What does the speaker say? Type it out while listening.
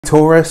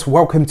Taurus,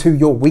 welcome to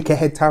your week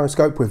ahead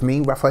Taroscope with me,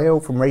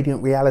 Raphael from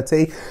Reydiant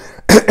Reality.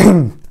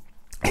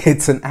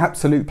 It's an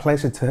absolute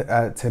pleasure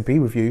to be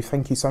with you.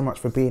 Thank you so much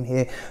for being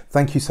here.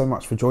 Thank you so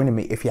much for joining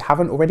me. If you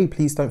haven't already,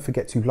 please don't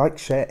forget to like,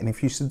 share, and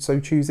if you should so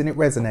choose and it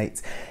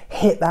resonates,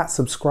 hit that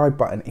subscribe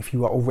button. If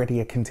you are already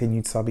a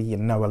continued subby, you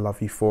know I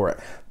love you for it.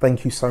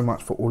 Thank you so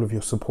much for all of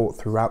your support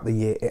throughout the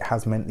year. It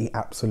has meant the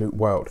absolute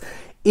world.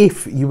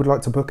 If you would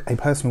like to book a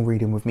personal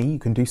reading with me, you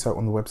can do so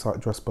on the website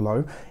address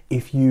below.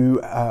 If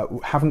you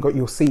haven't got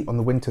your seat on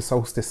the winter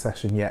solstice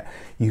session yet,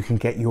 you can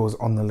get yours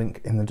on the link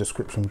in the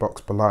description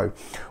box below.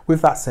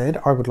 With that said,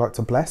 I would like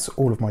to bless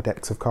all of my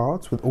decks of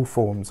cards with all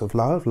forms of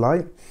love,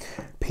 light,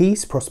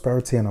 peace,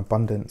 prosperity and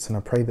abundance. And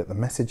I pray that the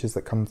messages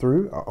that come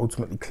through are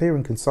ultimately clear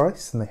and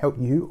concise and they help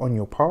you on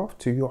your path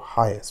to your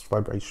highest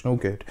vibrational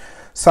good.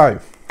 So,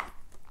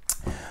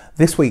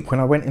 this week, when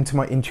I went into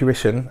my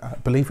intuition,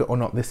 believe it or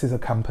not, this is a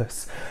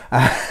compass.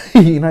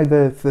 You know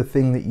the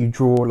thing that you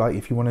draw, like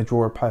if you want to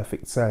draw a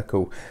perfect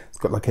circle, it's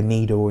got like a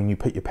needle and you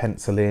put your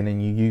pencil in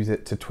and you use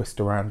it to twist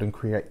around and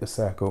create the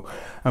circle.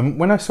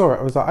 When I saw it,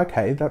 I was like,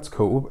 okay, that's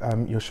cool.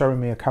 You're showing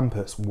me a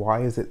compass.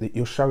 Why is it that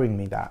you're showing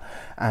me that?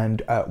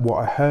 And what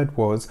I heard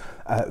was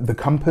the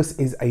compass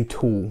is a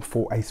tool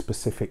for a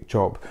specific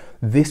job.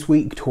 This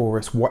week,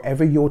 Taurus,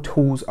 whatever your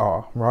tools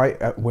are,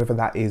 right? Whether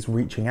that is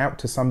reaching out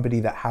to somebody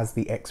that has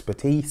the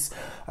expertise,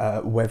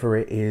 whether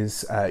it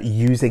is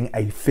using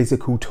a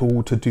physical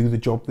tool to do the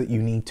job that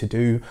you need to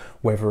do,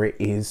 whether it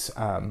is,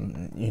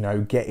 you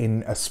know, getting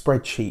a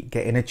spreadsheet,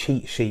 getting a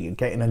cheat sheet,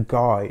 getting a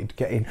guide,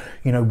 getting,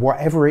 you know,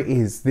 whatever it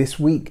is, this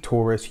week,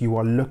 Taurus, you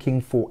are looking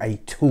for a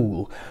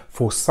tool,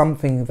 for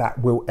something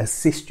that will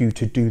assist you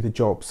to do the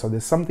job. So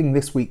there's something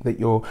this week that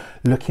you're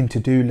looking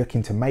to do,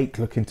 looking to make,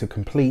 looking to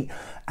complete,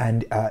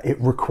 and it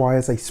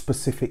requires a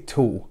specific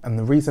tool. And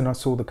the reason I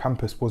saw the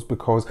compass was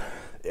because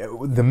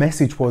the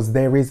message was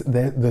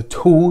the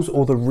tools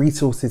or the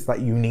resources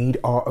that you need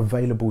are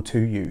available to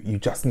you. You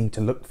just need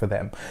to look for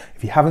them.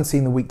 If you haven't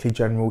seen the weekly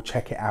general,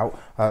 check it out,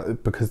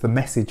 because the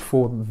message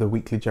for the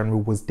weekly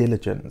general was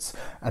diligence,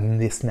 and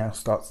this now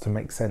starts to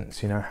make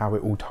sense, you know, how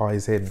it all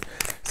ties in.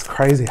 It's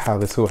crazy how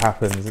this all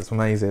happens. It's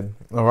amazing.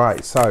 All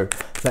right, so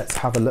let's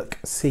have a look,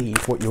 see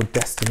what your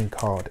destiny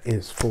card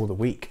is for the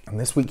week. And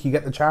this week you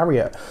get the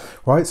Chariot,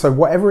 right? So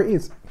whatever it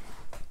is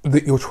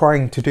that you're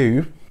trying to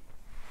do,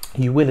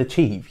 you will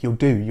achieve. You'll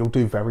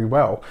do very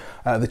well.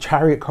 The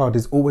Chariot card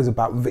is always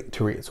about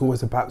victory. It's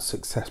always about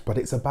success, but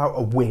it's about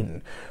a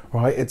win,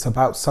 right? It's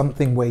about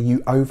something where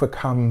you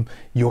overcome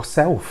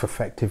yourself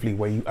effectively,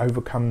 where you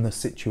overcome the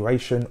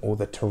situation or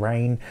the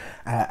terrain,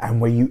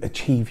 and where you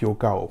achieve your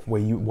goal,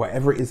 where you,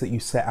 whatever it is that you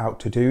set out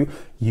to do,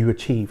 you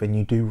achieve and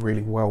you do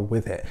really well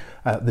with it.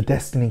 The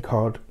Destiny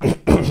card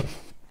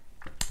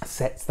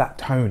sets that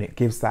tone, it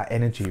gives that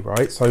energy,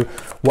 right? So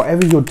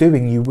whatever you're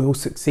doing, you will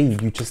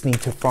succeed. You just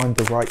need to find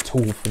the right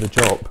tool for the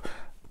job.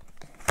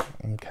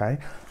 Okay,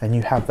 and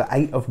you have the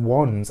 8 of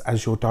Wands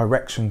as your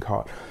direction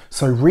card.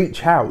 So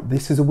reach out.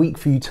 This is a week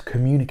for you to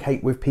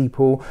communicate with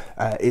people,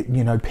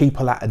 you know,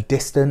 people at a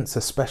distance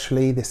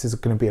especially. This is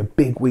going to be a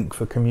big week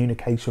for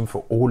communication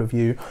for all of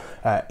you.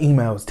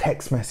 Emails,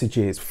 text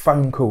messages,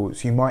 phone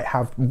calls. You might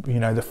have, you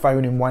know, the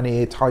phone in one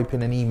ear,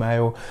 typing an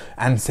email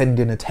and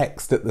sending a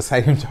text at the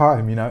same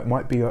time. You know, it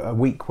might be a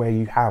week where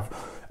you have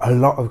a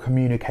lot of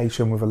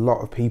communication with a lot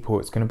of people.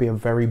 It's going to be a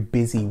very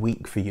busy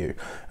week for you.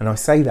 And I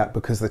say that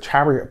because the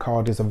Chariot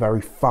card is a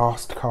very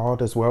fast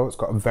card as well. It's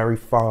got a very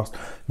fast,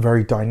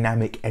 very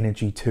dynamic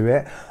energy to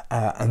it.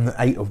 And the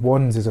 8 of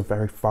Wands is a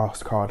very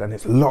fast card, and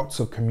it's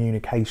lots of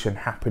communication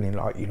happening,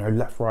 like, you know,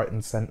 left, right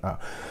and center.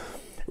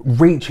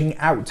 Reaching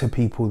out to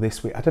people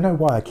this week. I don't know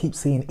why I keep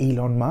seeing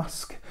Elon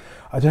Musk.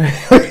 I don't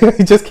know,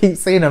 you just keep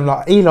seeing them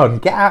like, Elon,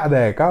 get out of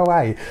there, go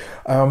away.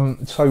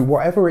 So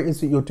whatever it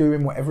is that you're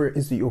doing, whatever it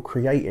is that you're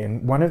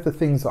creating, one of the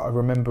things that I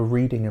remember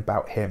reading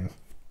about him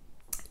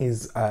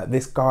is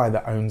this guy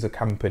that owns a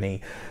company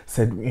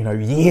said, you know,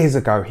 years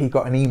ago he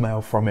got an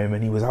email from him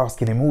and he was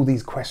asking him all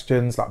these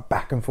questions, like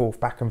back and forth,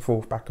 back and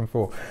forth, back and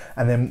forth.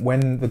 And then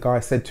when the guy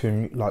said to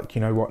him, like,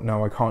 you know what,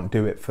 no, I can't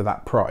do it for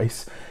that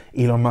price,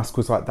 Elon Musk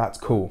was like, that's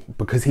cool,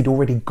 because he'd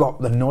already got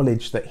the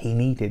knowledge that he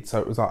needed. So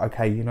it was like,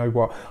 okay, you know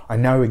what, I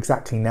know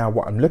exactly now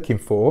what I'm looking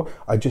for.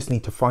 I just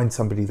need to find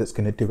somebody that's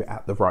going to do it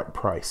at the right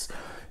price.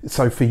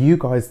 So for you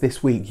guys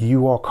this week,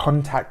 you are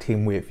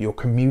contacting with, you're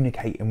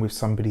communicating with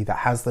somebody that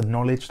has the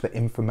knowledge, the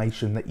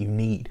information that you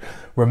need.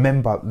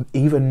 Remember,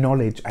 even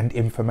knowledge and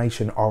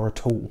information are a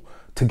tool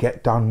to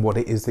get done what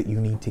it is that you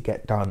need to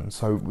get done.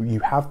 So you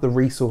have the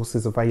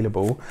resources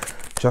available,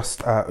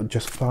 just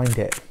find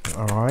it.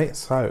 All right,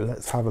 so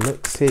let's have a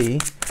look, see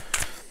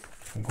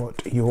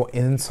what your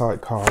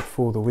insight card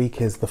for the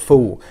week is. The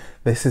Fool.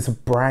 This is a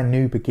brand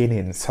new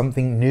beginning.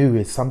 Something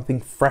new something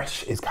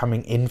fresh is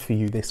coming in for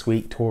you this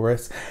week,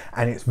 Taurus,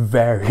 and it's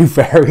very,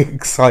 very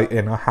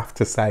exciting, I have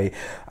to say.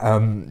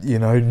 You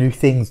know, new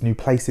things, new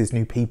places,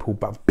 new people,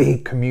 but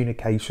big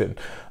communication.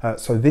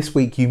 So this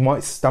week you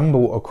might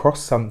stumble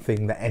across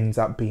something that ends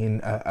up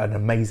being an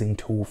amazing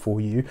tool for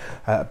you,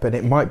 but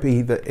it might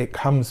be that it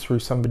comes through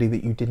somebody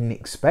that you didn't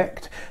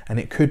expect, and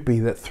it could be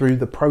that through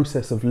the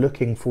process of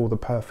looking for the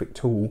perfect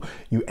tool,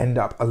 you end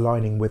up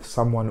aligning with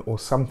someone or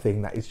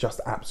something that is just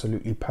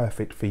absolutely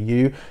perfect for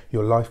you,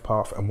 your life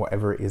path, and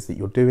whatever it is that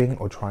you're doing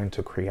or trying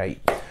to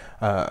create.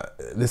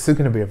 This is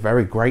going to be a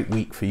very great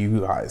week for you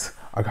guys.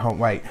 I can't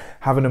wait.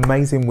 Have an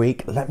amazing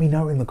week. Let me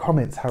know in the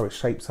comments how it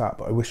shapes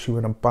up. I wish you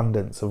an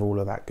abundance of all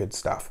of that good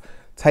stuff.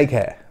 Take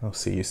care. I'll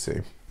see you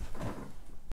soon.